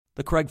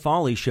The Craig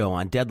Foley Show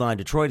on Deadline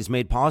Detroit is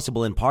made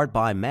possible in part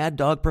by Mad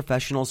Dog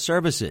Professional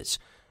Services.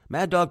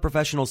 Mad Dog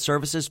Professional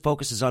Services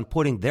focuses on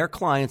putting their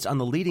clients on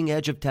the leading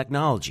edge of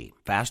technology,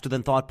 faster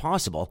than thought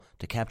possible,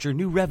 to capture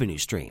new revenue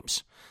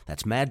streams.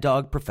 That's Mad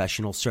Dog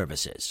Professional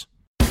Services.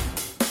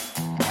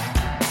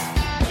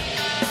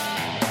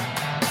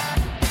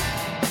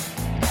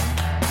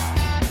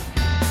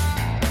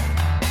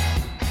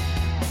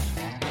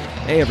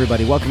 Hey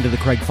everybody, welcome to the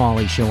Craig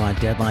Foley Show on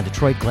Deadline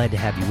Detroit. Glad to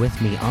have you with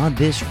me on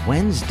this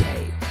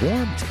Wednesday.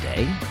 Warm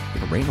today.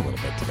 It'll rain a little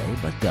bit today,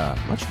 but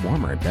much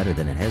warmer and better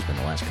than it has been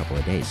the last couple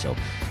of days, so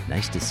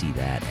nice to see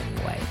that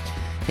anyway.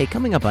 Hey,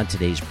 coming up on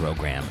today's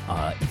program,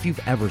 if you've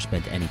ever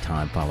spent any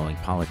time following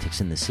politics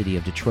in the city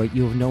of Detroit,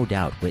 you have no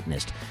doubt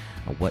witnessed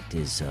what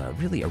is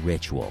really a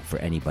ritual for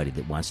anybody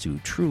that wants to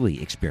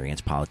truly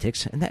experience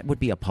politics, and that would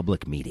be a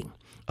public meeting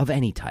of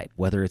any type,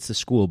 whether it's the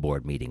school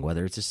board meeting,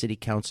 whether it's a city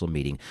council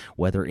meeting,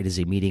 whether it is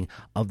a meeting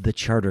of the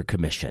Charter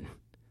Commission.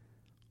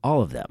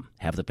 All of them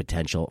have the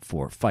potential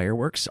for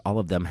fireworks. All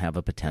of them have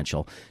a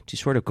potential to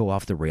sort of go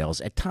off the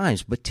rails at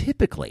times, but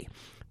typically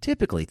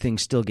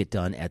things still get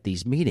done at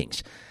these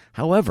meetings.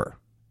 However,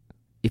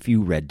 if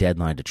you read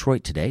Deadline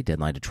Detroit today,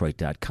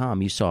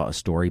 deadlinedetroit.com, you saw a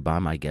story by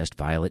my guest,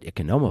 Violet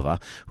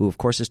Ikonomova, who, of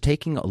course, is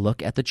taking a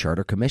look at the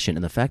Charter Commission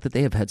and the fact that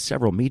they have had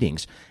several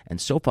meetings and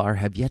so far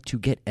have yet to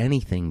get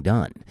anything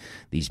done.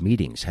 These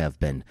meetings have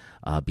been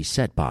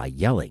beset by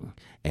yelling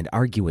and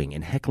arguing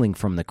and heckling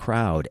from the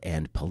crowd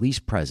and police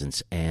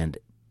presence and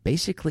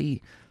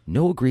basically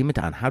no agreement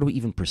on how to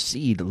even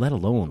proceed, let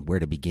alone where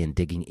to begin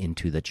digging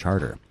into the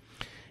Charter.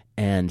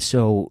 And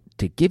so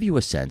to give you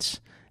a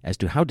sense as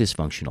to how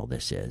dysfunctional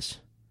this is,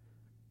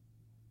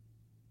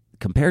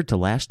 compared to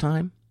last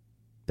time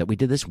that we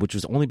did this, which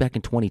was only back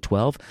in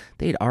 2012,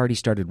 they had already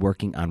started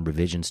working on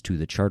revisions to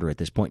the Charter at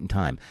this point in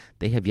time.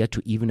 They have yet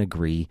to even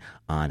agree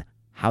on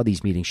how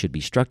these meetings should be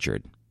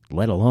structured,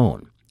 let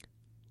alone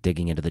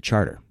digging into the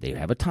Charter. They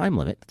have a time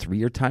limit,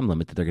 3-year time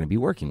limit that they're going to be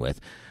working with.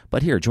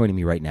 But here, joining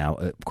me right now,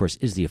 of course,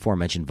 is the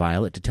aforementioned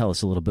Violet to tell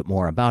us a little bit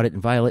more about it.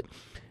 And Violet,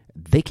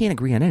 they can't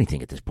agree on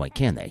anything at this point,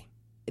 can they?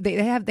 They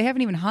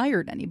haven't even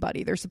hired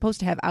anybody. They're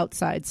supposed to have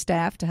outside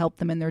staff to help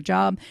them in their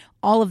job.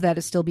 All of that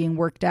is still being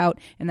worked out,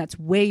 and that's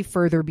way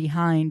further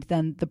behind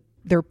than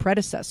their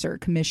predecessor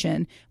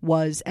commission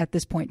was at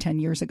this point 10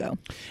 years ago.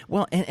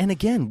 Well, and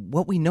again,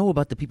 what we know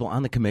about the people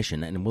on the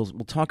commission, and we'll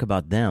talk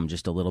about them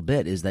just a little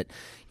bit, is that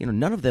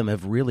none of them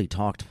have really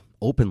talked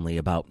openly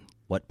about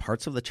what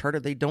parts of the Charter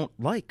they don't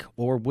like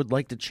or would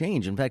like to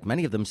change. In fact,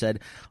 many of them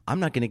said, I'm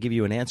not going to give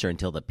you an answer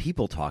until the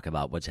people talk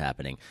about what's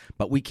happening.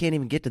 But we can't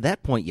even get to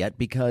that point yet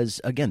because,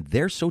 again,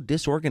 they're so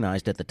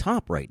disorganized at the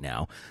top right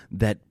now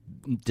that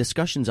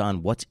discussions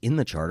on what's in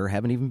the Charter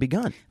haven't even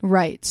begun.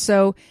 Right.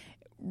 So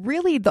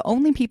really, the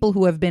only people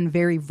who have been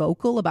very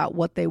vocal about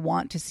what they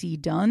want to see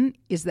done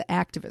is the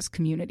activist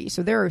community.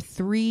 So there are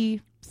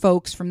 3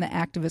 folks from the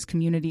activist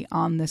community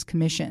on this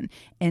commission,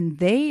 and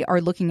they are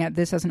looking at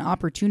this as an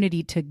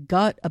opportunity to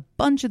gut a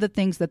bunch of the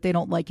things that they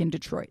don't like in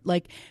Detroit.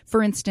 Like,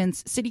 for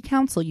instance, city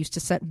council used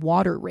to set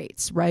water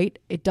rates, right?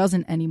 It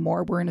doesn't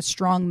anymore. We're in a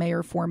strong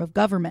mayor form of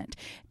government.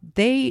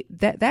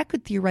 That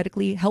could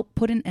theoretically help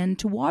put an end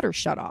to water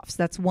shutoffs.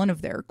 That's one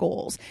of their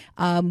goals.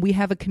 We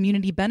have a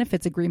community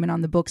benefits agreement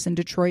on the books in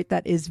Detroit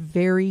that is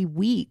very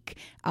weak,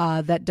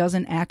 that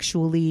doesn't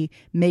actually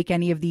make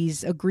any of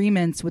these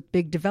agreements with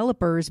big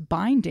developers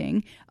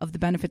binding of the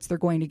benefits they're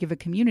going to give a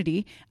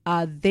community.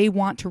 They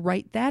want to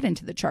write that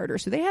into the Charter.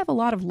 So they have a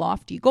lot of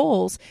lofty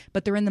goals,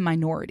 but they're in the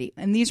minority.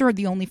 And these are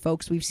the only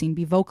folks we've seen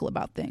be vocal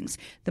about things.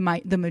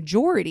 The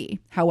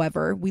majority,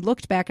 however, we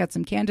looked back at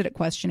some candidate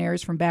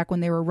questionnaires from back when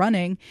they were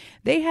running.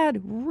 They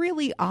had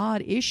really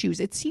odd issues.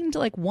 It seemed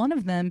like one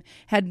of them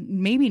had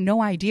maybe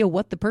no idea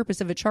what the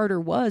purpose of a Charter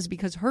was,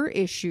 because her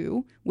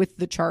issue with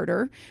the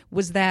Charter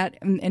was that,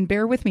 and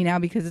bear with me now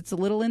because it's a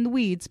little in the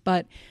weeds,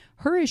 but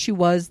her issue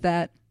was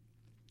that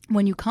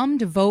when you come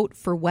to vote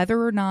for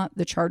whether or not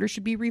the Charter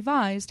should be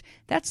revised,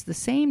 that's the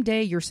same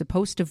day you're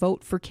supposed to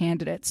vote for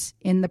candidates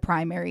in the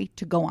primary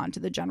to go on to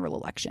the general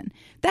election.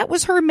 That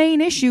was her main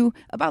issue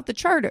about the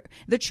Charter.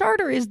 The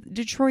Charter is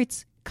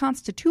Detroit's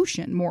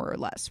constitution, more or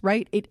less,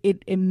 right?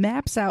 It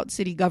maps out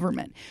city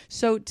government.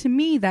 So to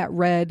me, that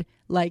read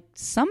like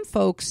some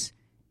folks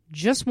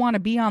just want to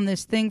be on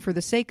this thing for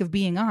the sake of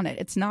being on it.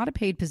 It's not a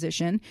paid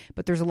position,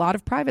 but there's a lot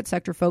of private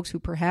sector folks who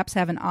perhaps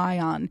have an eye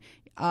on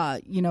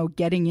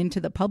getting into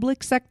the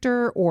public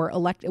sector or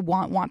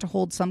want to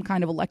hold some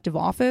kind of elective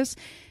office.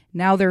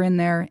 Now they're in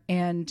there,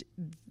 and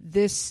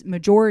this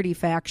majority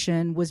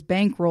faction was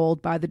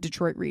bankrolled by the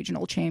Detroit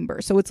Regional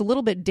Chamber. So it's a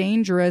little bit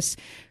dangerous.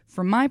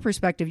 From my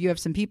perspective, you have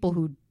some people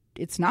who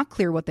it's not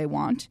clear what they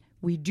want.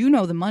 We do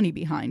know the money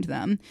behind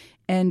them,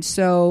 And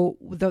so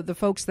the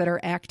folks that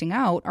are acting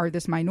out are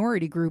this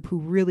minority group who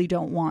really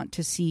don't want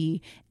to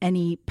see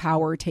any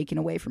power taken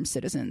away from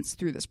citizens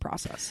through this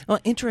process. Well,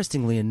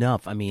 interestingly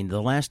enough, I mean,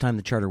 the last time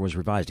the charter was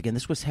revised, again,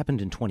 this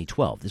happened in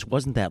 2012. This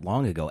wasn't that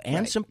long ago.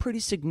 And some pretty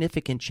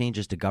significant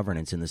changes to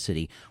governance in the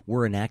city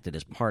were enacted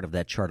as part of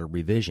that charter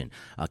revision.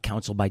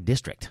 Council by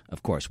district,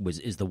 of course,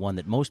 is the one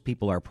that most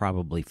people are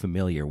probably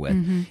familiar with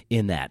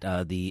in that.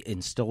 The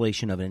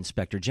installation of an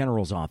inspector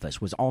general's office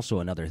was also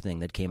another thing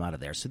that came out of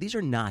there. So these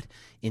are not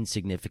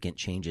insignificant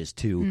changes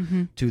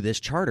to this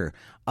charter.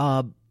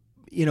 And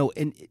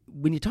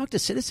when you talk to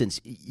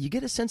citizens, you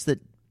get a sense that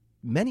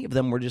many of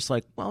them were just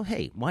like, well,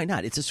 hey, why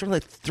not? It's sort of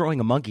like throwing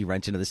a monkey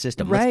wrench into the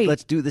system. Right.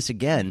 Let's do this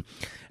again.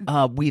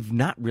 We've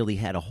not really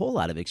had a whole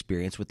lot of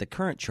experience with the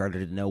current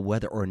charter to know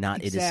whether or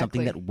not it is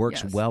something that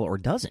works well or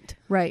doesn't.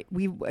 Right.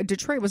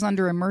 Detroit was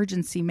under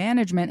emergency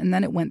management, and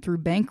then it went through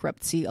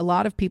bankruptcy. A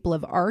lot of people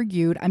have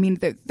argued. I mean,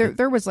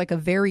 there was like a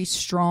very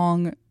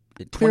strong.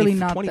 Clearly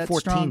not 2014 that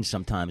strong.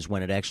 sometimes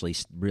when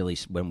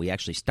we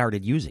actually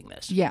started using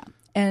this. Yeah.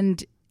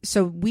 And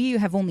so we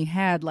have only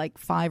had like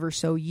 5 or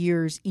so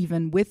years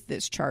even with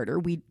this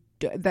charter.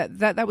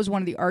 That was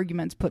one of the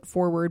arguments put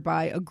forward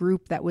by a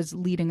group that was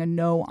leading a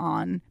No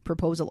on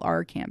Proposal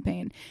R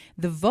campaign.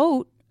 The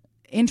vote,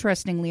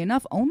 interestingly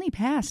enough, only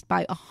passed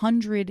by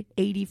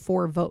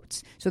 184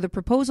 votes. So the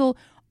proposal,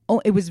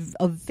 it was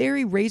a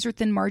very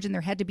razor-thin margin.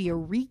 There had to be a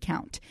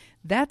recount.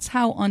 That's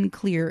how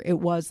unclear it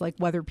was, like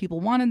whether people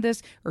wanted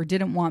this or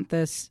didn't want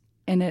this.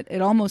 And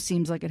it almost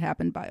seems like it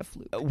happened by a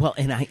fluke. Well,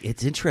 and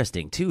it's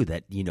interesting, too,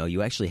 that,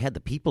 you actually had the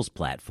People's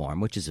Platform,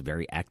 which is a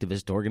very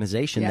activist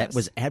organization that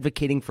was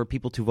advocating for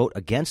people to vote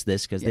against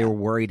this because they were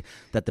worried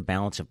that the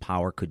balance of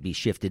power could be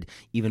shifted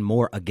even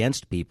more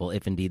against people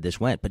if indeed this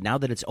went. But now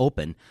that it's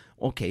open,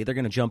 okay, they're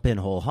going to jump in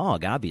whole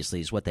hog,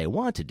 obviously, is what they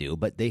want to do.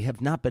 But they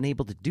have not been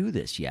able to do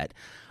this yet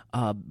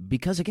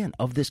because, again,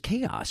 of this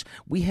chaos.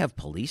 We have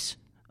police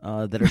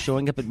that are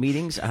showing up at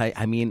meetings.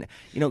 I mean,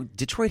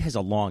 Detroit has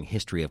a long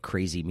history of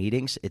crazy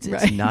meetings. It's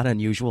not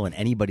unusual, and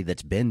anybody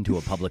that's been to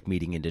a public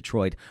meeting in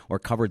Detroit or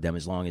covered them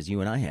as long as you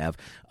and I have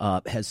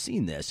has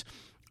seen this.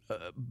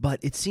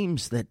 But it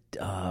seems that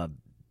the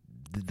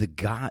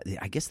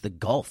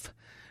gulf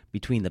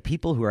between the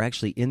people who are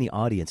actually in the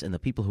audience and the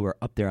people who are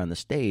up there on the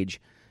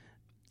stage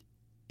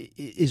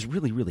is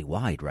really, really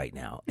wide right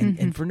now,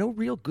 and for no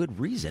real good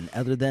reason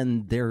other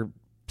than they're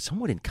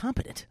somewhat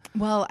incompetent.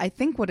 Well, I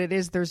think what it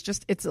is,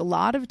 it's a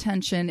lot of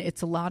tension,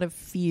 it's a lot of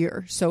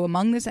fear. So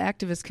among this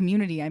activist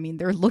community, I mean,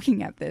 they're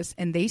looking at this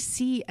and they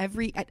see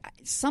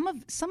some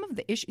of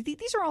the issues.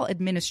 These are all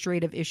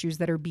administrative issues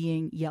that are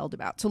being yelled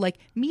about. So like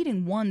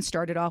meeting one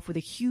started off with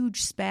a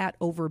huge spat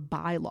over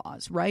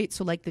bylaws, right?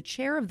 So like the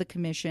chair of the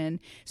commission,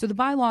 so the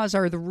bylaws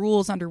are the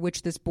rules under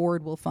which this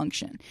board will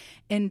function.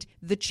 And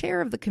the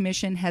chair of the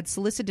commission had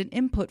solicited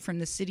input from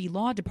the city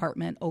law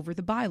department over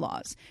the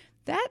bylaws.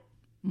 That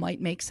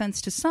might make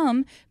sense to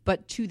some,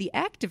 but to the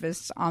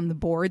activists on the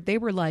board, they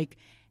were like,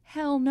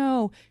 hell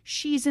no,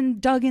 she's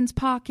in Duggan's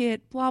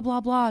pocket, blah,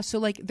 blah, blah. So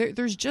like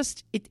there's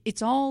just,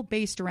 it's all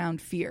based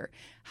around fear.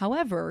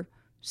 However,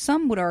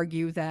 some would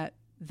argue that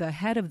the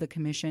head of the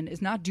commission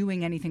is not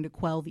doing anything to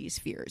quell these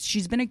fears.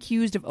 She's been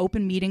accused of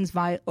Open Meetings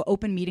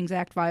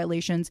Act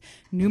violations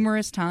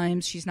numerous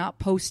times. She's not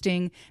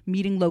posting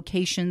meeting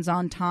locations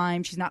on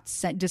time. She's not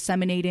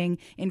disseminating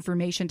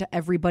information to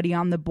everybody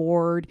on the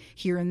board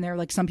here and there.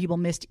 Like some people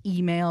missed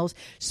emails.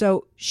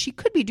 So she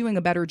could be doing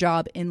a better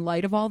job in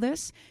light of all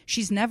this.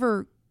 She's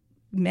never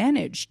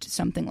managed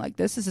something like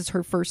this. This is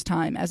her first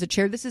time as a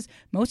chair. This is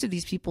most of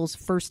these people's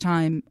first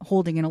time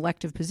holding an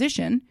elective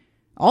position.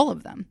 All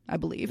of them, I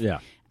believe. Yeah.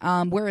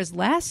 Whereas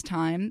last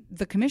time,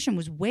 the commission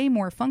was way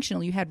more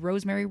functional. You had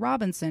Rosemary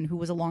Robinson, who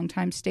was a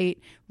longtime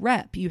state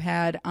rep. You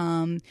had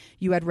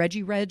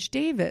Reggie Reg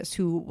Davis,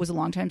 who was a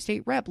longtime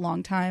state rep,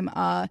 longtime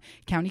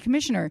county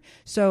commissioner.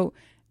 So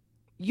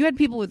you had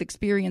people with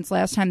experience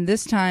last time.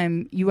 This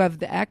time, you have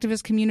the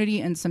activist community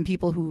and some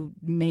people who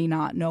may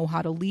not know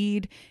how to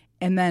lead.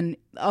 And then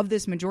of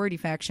this majority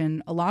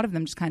faction, a lot of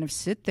them just kind of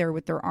sit there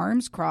with their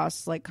arms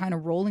crossed, like kind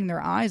of rolling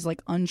their eyes,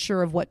 like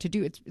unsure of what to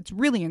do. It's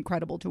really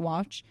incredible to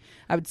watch.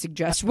 I would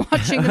suggest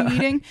watching the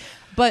meeting.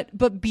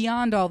 But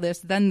beyond all this,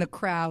 then the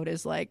crowd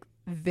is like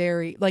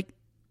very, like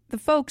the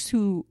folks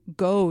who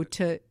go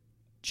to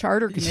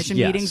charter commission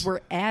meetings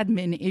where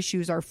admin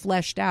issues are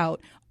fleshed out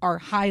are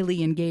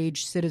highly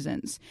engaged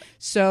citizens.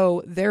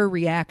 So their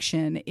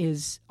reaction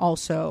is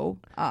also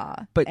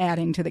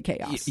adding to the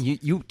chaos.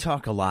 You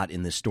talk a lot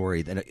in this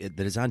story that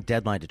is on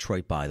Deadline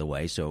Detroit, by the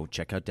way, so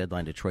check out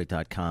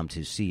deadlinedetroit.com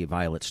to see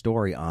Violet's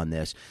story on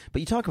this.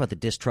 But you talk about the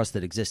distrust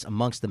that exists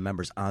amongst the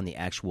members on the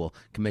actual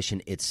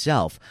commission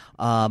itself.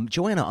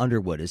 Joanna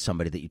Underwood is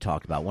somebody that you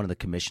talked about, one of the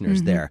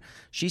commissioners there.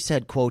 She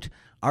said, quote,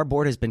 "Our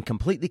board has been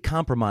completely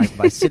compromised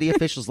by city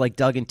officials like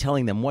Duggan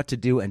telling them what to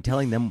do and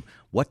telling them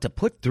what to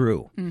put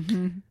through."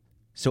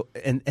 So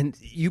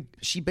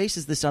she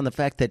bases this on the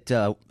fact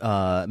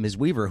that Ms.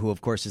 Weaver, who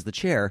of course is the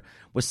chair,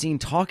 was seen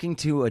talking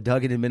to a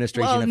Duggan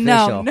administration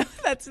official. No,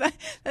 that's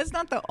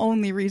not the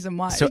only reason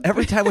why. So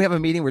every time we have a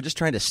meeting, we're just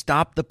trying to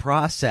stop the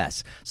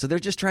process. So they're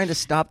just trying to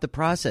stop the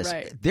process.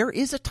 Right. There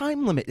is a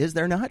time limit, is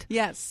there not?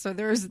 Yes. So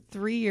there's a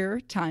 3-year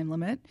time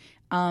limit.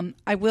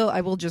 I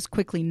will just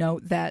quickly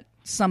note that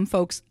some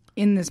folks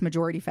in this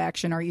majority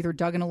faction are either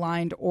Duggan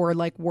aligned or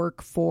like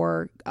work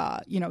for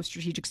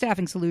Strategic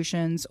Staffing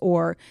Solutions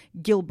or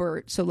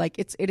Gilbert. So like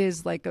it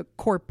is like a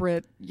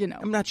corporate,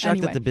 I'm not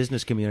shocked that the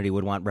business community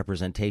would want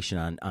representation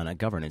on a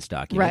governance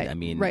document. Right. I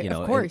mean, right.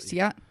 Of course,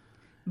 yeah.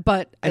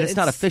 But it's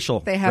not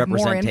official. They have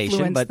more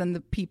influence but than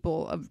the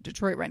people of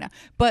Detroit right now.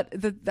 But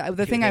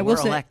the thing I will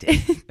say,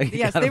 elected.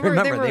 Yes, they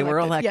were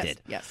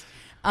elected. Yes.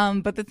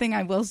 But the thing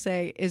I will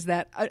say is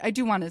that I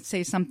do want to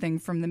say something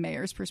from the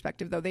mayor's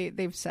perspective, though.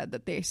 They've said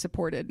that they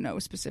supported no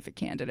specific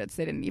candidates.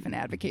 They didn't even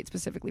advocate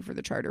specifically for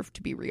the charter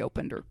to be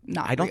reopened or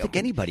not. I don't think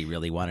anybody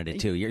really wanted it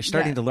to. You're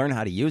starting to learn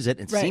how to use it.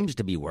 It seems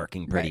to be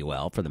working pretty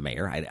well for the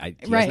mayor. He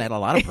hasn't had a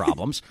lot of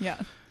problems. Yeah.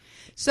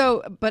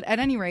 So, but at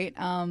any rate,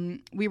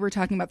 we were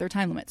talking about their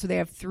time limit. So they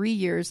have 3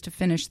 years to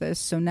finish this.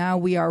 So now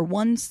we're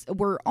almost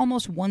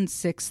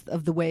 1/6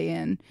 of the way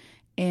in,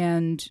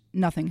 and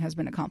nothing has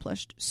been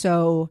accomplished.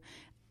 So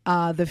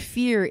the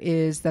fear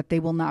is that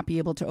they will not be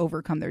able to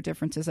overcome their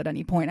differences at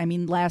any point. I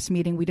mean, last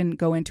meeting, we didn't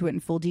go into it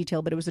in full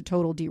detail, but it was a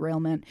total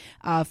derailment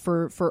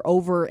for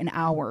over an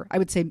hour. I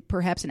would say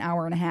perhaps an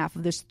hour and a half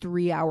of this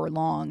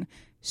 3-hour-long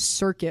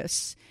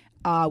circus.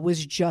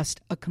 Was just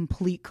a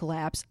complete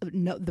collapse.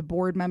 No, the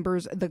board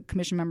members, the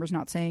commission members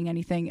not saying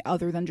anything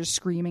other than just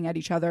screaming at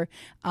each other.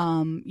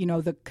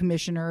 The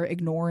commissioner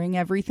ignoring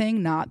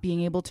everything, not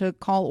being able to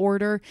call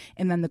order,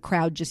 and then the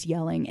crowd just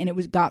yelling. And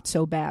it got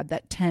so bad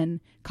that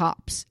 10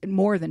 cops,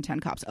 more than 10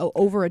 cops,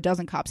 over a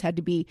dozen cops had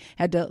to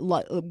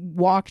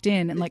walked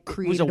in and like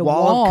created a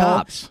wall of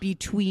cops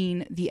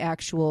between the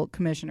actual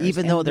commissioners.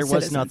 Even though there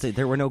was nothing,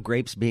 there were no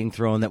grapes being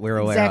thrown that we're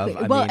aware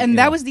of.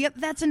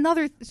 That's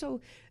another. So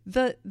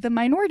the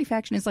minority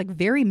faction is like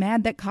very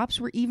mad that cops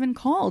were even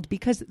called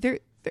because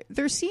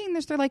they're seeing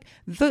this. They're like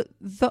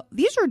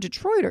these are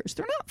Detroiters.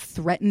 They're not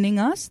threatening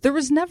us. There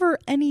was never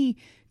any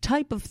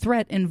type of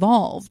threat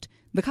involved.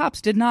 The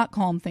cops did not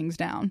calm things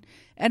down.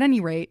 At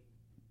any rate,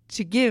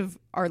 to give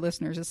our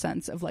listeners a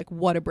sense of like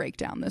what a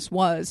breakdown this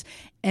was.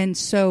 And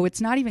so it's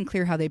not even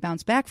clear how they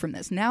bounce back from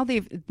this. Now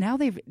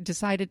they've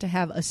decided to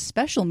have a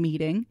special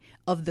meeting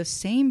of the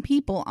same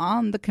people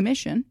on the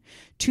commission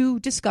to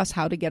discuss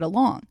how to get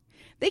along.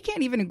 They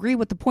can't even agree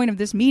what the point of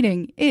this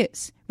meeting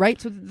is,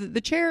 right? So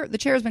the chair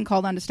has been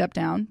called on to step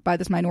down by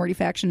this minority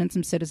faction and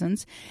some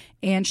citizens,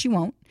 and she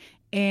won't.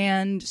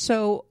 And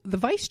so the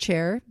vice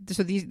chair,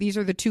 so these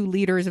are the two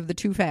leaders of the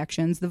two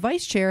factions, the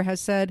vice chair has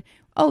said,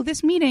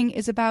 this meeting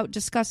is about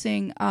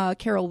discussing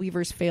Carol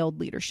Weaver's failed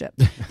leadership.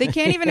 They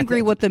can't even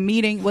agree what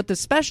the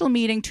special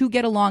meeting to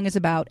get along is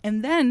about.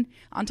 And then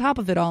on top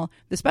of it all,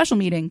 the special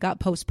meeting got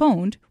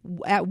postponed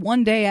at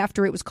one day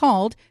after it was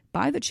called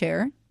by the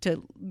chair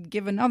to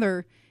give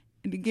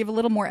a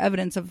little more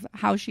evidence of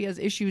how she has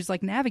issues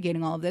like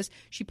navigating all of this.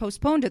 She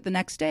postponed it the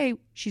next day.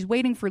 She's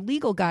waiting for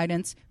legal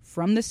guidance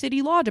from the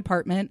city law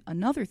department,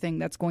 another thing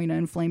that's going to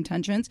inflame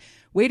tensions,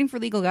 waiting for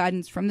legal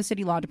guidance from the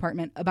city law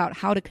department about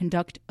how to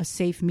conduct a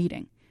safe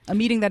meeting. A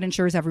meeting that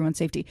ensures everyone's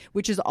safety,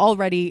 which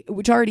already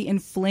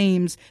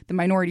inflames the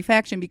minority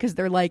faction because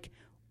they're like,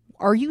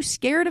 are you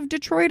scared of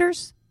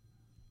Detroiters?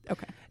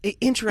 Okay.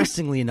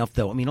 Interestingly enough,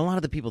 though, I mean, a lot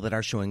of the people that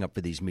are showing up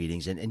for these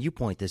meetings, and you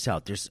point this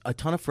out, there's a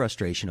ton of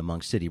frustration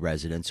among city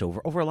residents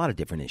over a lot of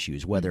different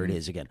issues, whether it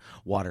is, again,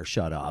 water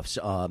shutoffs,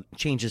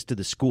 changes to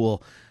the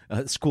school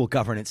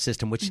governance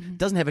system, which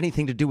doesn't have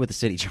anything to do with the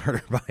city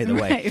charter, by the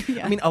way.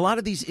 Yeah. I mean, a lot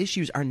of these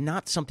issues are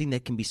not something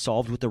that can be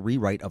solved with a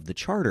rewrite of the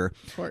charter.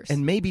 Of course.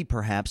 And maybe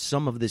perhaps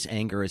some of this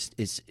anger is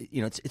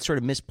it's sort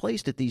of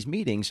misplaced at these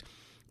meetings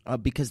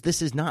because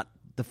this is not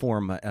the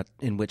form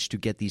in which to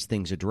get these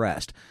things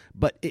addressed.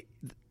 But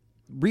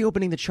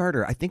reopening the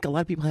charter, I think a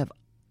lot of people have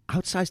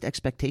outsized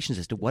expectations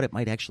as to what it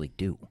might actually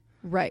do.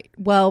 Right.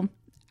 Well,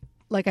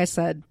 like I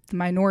said,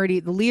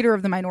 the leader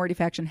of the minority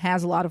faction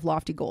has a lot of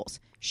lofty goals.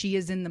 She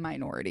is in the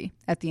minority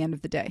at the end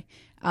of the day.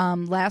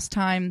 Last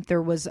time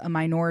there was a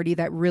minority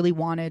that really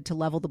wanted to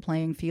level the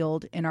playing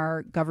field in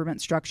our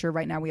government structure.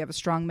 Right now we have a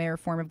strong mayor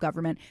form of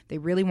government. They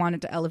really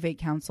wanted to elevate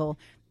council.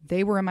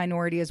 They were a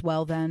minority as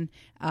well then.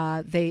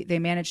 They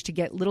managed to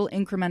get little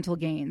incremental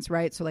gains,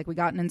 right? So like we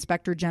got an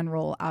inspector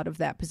general out of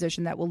that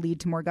position that will lead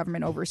to more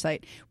government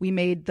oversight. We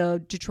made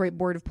the Detroit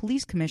Board of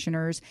Police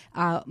Commissioners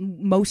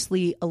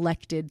mostly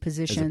elected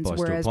positions,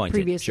 whereas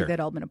previously they'd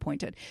all been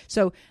appointed.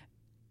 So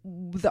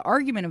the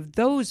argument of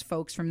those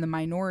folks from the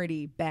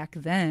minority back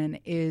then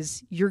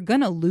is you're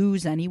going to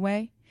lose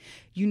anyway.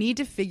 You need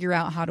to figure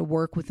out how to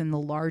work within the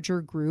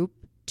larger group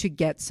to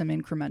get some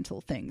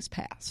incremental things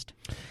passed.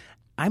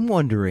 I'm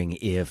wondering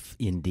if,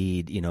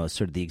 indeed,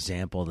 sort of the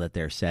example that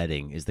they're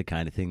setting is the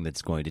kind of thing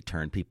that's going to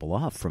turn people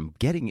off from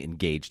getting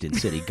engaged in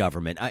city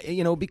government.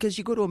 Because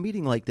you go to a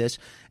meeting like this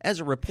as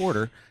a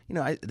reporter.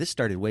 This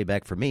started way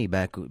back for me,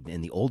 back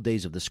in the old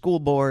days of the school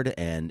board,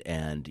 and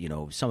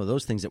some of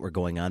those things that were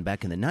going on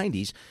back in the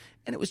 90s.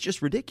 And it was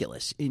just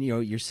ridiculous. And,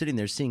 you're sitting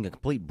there seeing a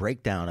complete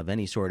breakdown of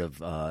any sort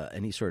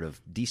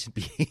of decent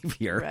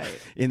behavior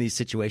in these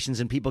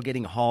situations, and people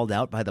getting hauled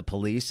out by the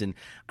police. And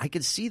I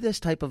could see this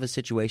type of a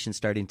situation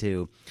starting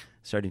to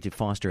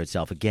foster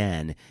itself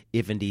again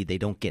if indeed they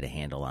don't get a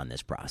handle on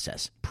this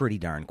process pretty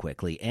darn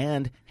quickly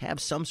and have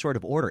some sort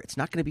of order. It's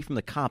not going to be from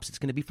the cops. It's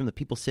going to be from the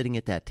people sitting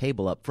at that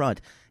table up front,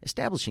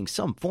 establishing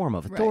some form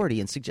of authority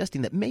and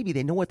suggesting that maybe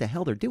they know what the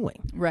hell they're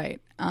doing. Right.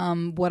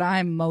 What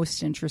I'm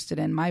most interested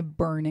in, my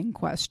burning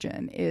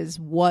question, is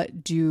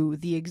what do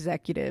the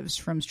executives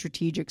from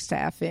strategic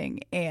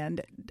staffing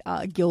and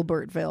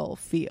Gilbertville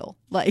feel?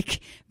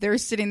 Like, they're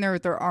sitting there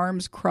with their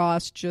arms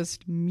crossed,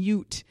 just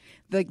mute.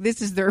 Like,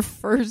 this is their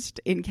first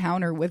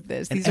encounter with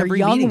this. These are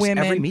young women.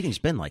 Every meeting's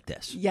been like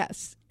this.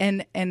 Yes.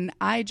 And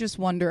I just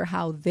wonder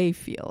how they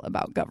feel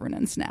about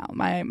governance now.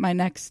 My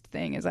next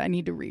thing is I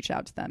need to reach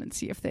out to them and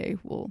see if they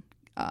will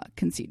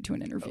concede to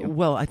an interview.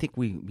 Well, I think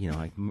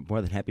I'm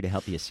more than happy to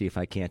help you see if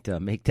I can't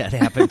make that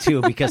happen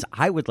too, because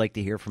I would like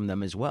to hear from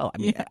them as well. I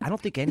mean, I don't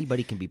think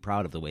anybody can be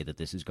proud of the way that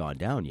this has gone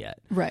down yet.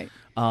 Right.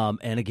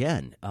 And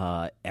again,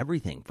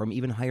 everything from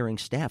even hiring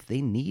staff,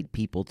 they need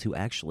people to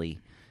actually,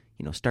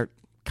 start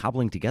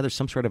cobbling together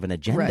some sort of an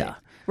agenda.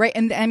 Right.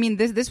 And I mean,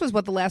 this was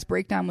what the last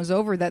breakdown was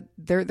over, that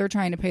they're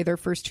trying to pay their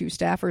first two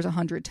staffers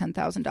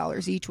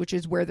 $110,000 each, which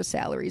is where the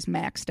salaries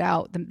maxed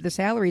out. The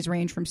salaries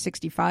range from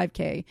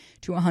 $65K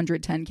to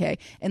 $110K.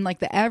 And like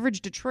the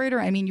average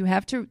Detroiter, I mean, you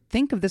have to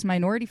think of this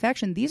minority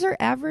faction. These are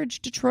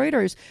average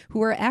Detroiters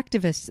who are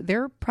activists.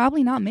 They're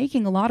probably not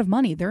making a lot of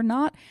money. They're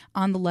not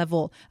on the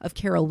level of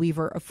Carol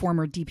Weaver, a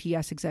former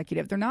DPS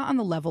executive. They're not on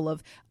the level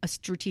of a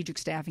strategic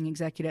staffing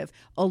executive,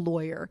 a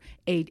lawyer,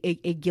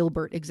 a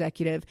Gilbert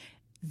executive.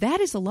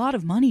 That is a lot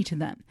of money to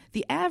them.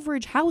 The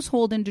average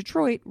household in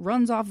Detroit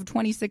runs off of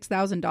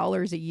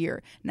 $26,000 a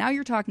year. Now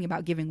you're talking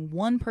about giving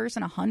one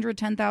person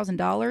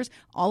 $110,000.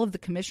 All of the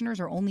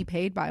commissioners are only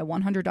paid by a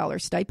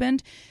 $100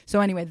 stipend.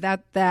 So anyway,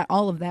 that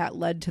all of that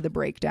led to the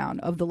breakdown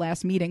of the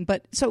last meeting.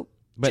 But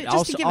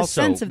just to give a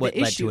sense of what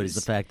the led issues. to it is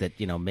the fact that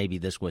maybe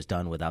this was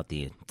done without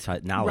the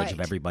knowledge of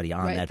everybody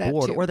on that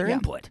board too. or their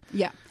input.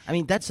 Yeah, I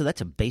mean that's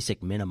a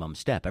basic minimum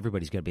step.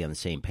 Everybody's got to be on the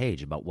same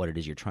page about what it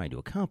is you're trying to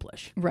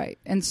accomplish. Right,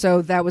 and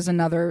so that was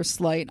another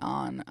slight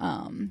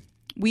on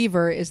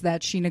Weaver, is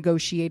that she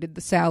negotiated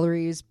the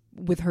salaries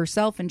with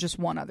herself and just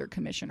one other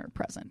commissioner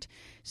present.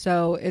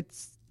 So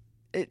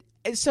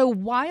So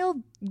while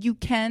you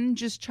can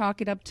just chalk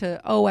it up to,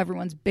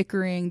 everyone's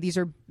bickering,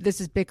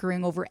 this is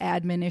bickering over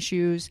admin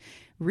issues,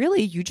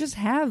 really you just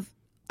have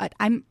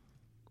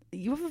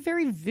you have a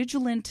very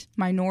vigilant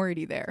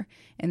minority there,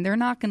 and they're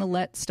not going to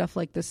let stuff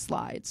like this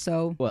slide.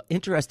 So, well,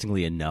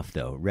 interestingly enough,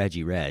 though,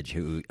 Reggie Reg,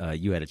 who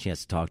you had a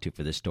chance to talk to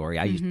for this story,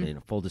 I used, in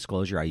full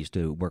disclosure, I used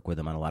to work with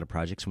him on a lot of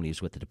projects when he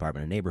was with the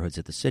Department of Neighborhoods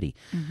at the city.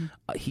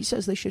 He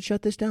says they should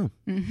shut this down.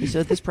 He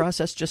said this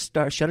process just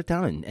shut it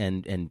down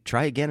and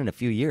try again in a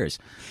few years.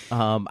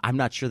 I'm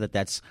not sure that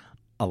that's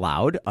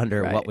allowed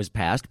under what was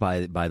passed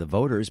by the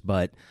voters,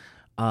 but.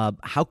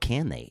 How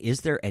can they? Is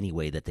there any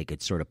way that they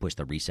could sort of push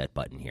the reset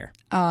button here?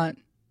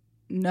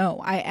 No.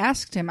 I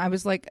asked him. I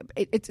was like,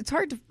 it's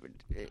hard to.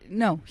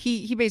 No.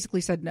 He basically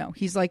said no.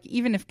 He's like,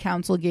 even if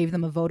council gave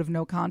them a vote of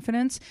no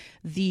confidence,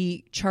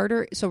 the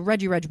charter. So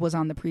Reggie Reg was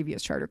on the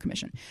previous charter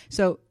commission.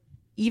 So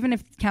even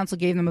if council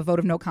gave them a vote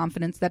of no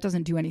confidence, that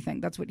doesn't do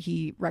anything. That's what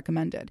he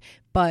recommended.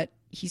 But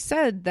he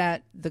said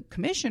that the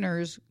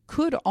commissioners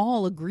could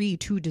all agree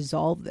to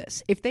dissolve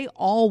this. If they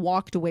all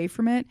walked away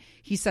from it,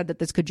 he said that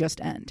this could just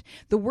end.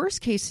 The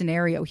worst case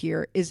scenario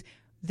here is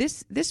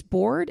this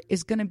board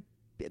is going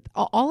to,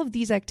 all of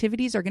these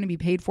activities are going to be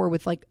paid for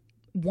with like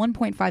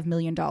 $1.5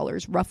 million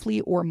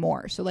roughly or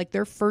more. So like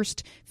their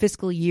first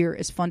fiscal year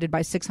is funded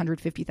by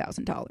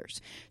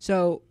 $650,000.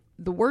 So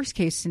the worst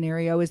case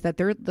scenario is that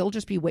they'll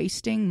just be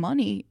wasting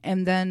money,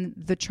 and then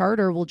the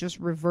charter will just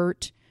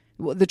revert.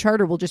 The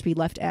charter will just be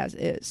left as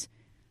is.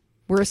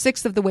 We're a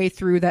sixth of the way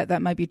through.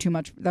 That might be too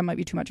much. That might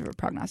be too much of a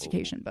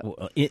prognostication.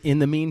 But in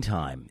the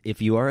meantime,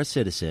 if you are a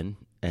citizen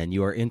and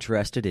you are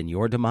interested in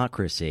your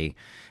democracy,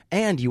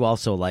 and you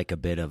also like a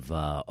bit of,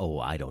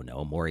 I don't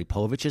know, Maury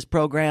Povich's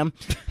program,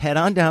 head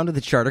on down to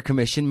the Charter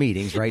Commission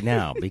meetings right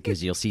now,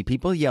 because you'll see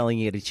people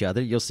yelling at each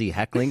other. You'll see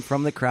heckling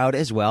from the crowd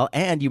as well,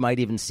 and you might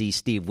even see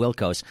Steve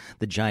Wilkos,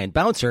 the giant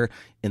bouncer,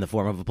 in the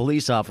form of a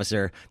police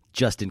officer,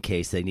 just in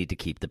case they need to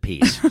keep the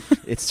peace.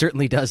 It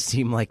certainly does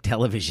seem like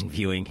television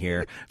viewing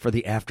here for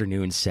the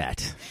afternoon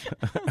set.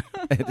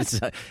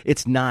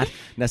 It's not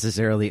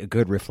necessarily a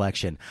good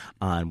reflection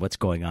on what's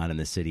going on in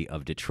the city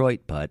of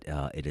Detroit, but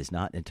it is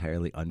not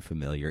entirely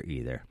unfamiliar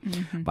either.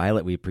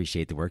 Violet, we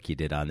appreciate the work you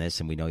did on this,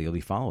 and we know you'll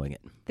be following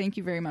it. Thank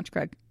you very much,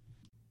 Craig.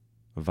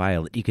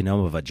 Violet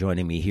Economova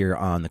joining me here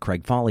on the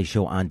Craig Foley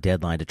Show on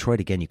Deadline Detroit.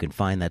 Again, you can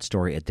find that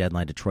story at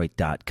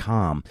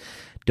deadlinedetroit.com.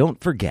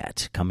 Don't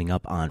forget, coming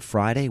up on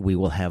Friday, we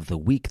will have The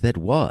Week That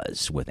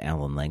Was with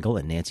Alan Lengel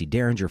and Nancy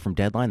Derringer from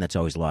Deadline. That's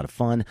always a lot of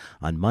fun.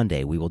 On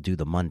Monday, we will do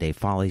the Monday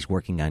Follies,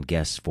 working on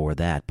guests for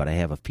that. But I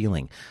have a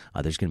feeling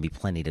there's going to be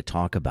plenty to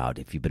talk about.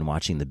 If you've been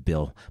watching the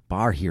Bill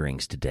Barr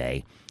hearings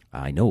today,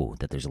 I know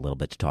that there's a little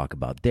bit to talk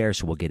about there,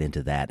 so we'll get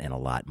into that and a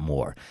lot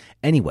more.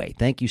 Anyway,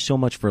 thank you so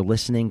much for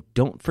listening.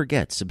 Don't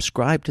forget,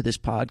 subscribe to this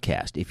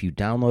podcast. If you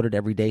download it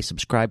every day,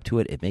 subscribe to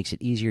it. It makes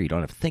it easier. You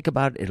don't have to think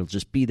about it. It'll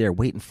just be there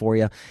waiting for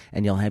you,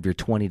 and you'll have your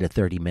 20 to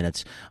 30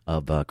 minutes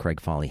of Craig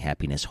Foley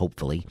happiness,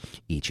 hopefully,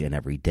 each and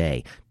every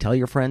day. Tell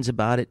your friends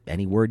about it.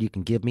 Any word you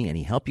can give me,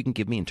 any help you can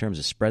give me in terms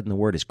of spreading the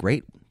word is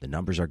great. The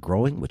numbers are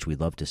growing, which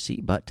we'd love to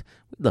see, but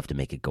we'd love to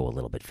make it go a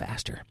little bit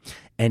faster.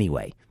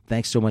 Anyway,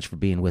 thanks so much for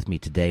being with me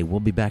today.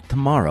 We'll be back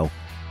tomorrow.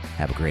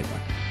 Have a great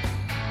one.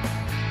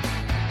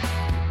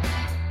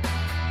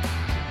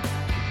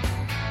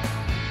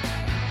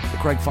 The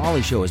Craig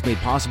Foley Show is made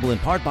possible in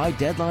part by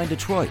Deadline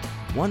Detroit,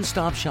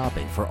 one-stop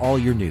shopping for all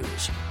your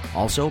news.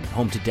 Also,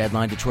 home to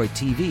Deadline Detroit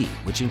TV,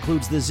 which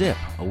includes The Zip,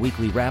 a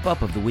weekly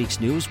wrap-up of the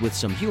week's news with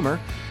some humor.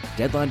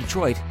 Deadline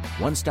Detroit,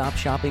 one-stop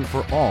shopping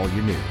for all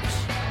your news.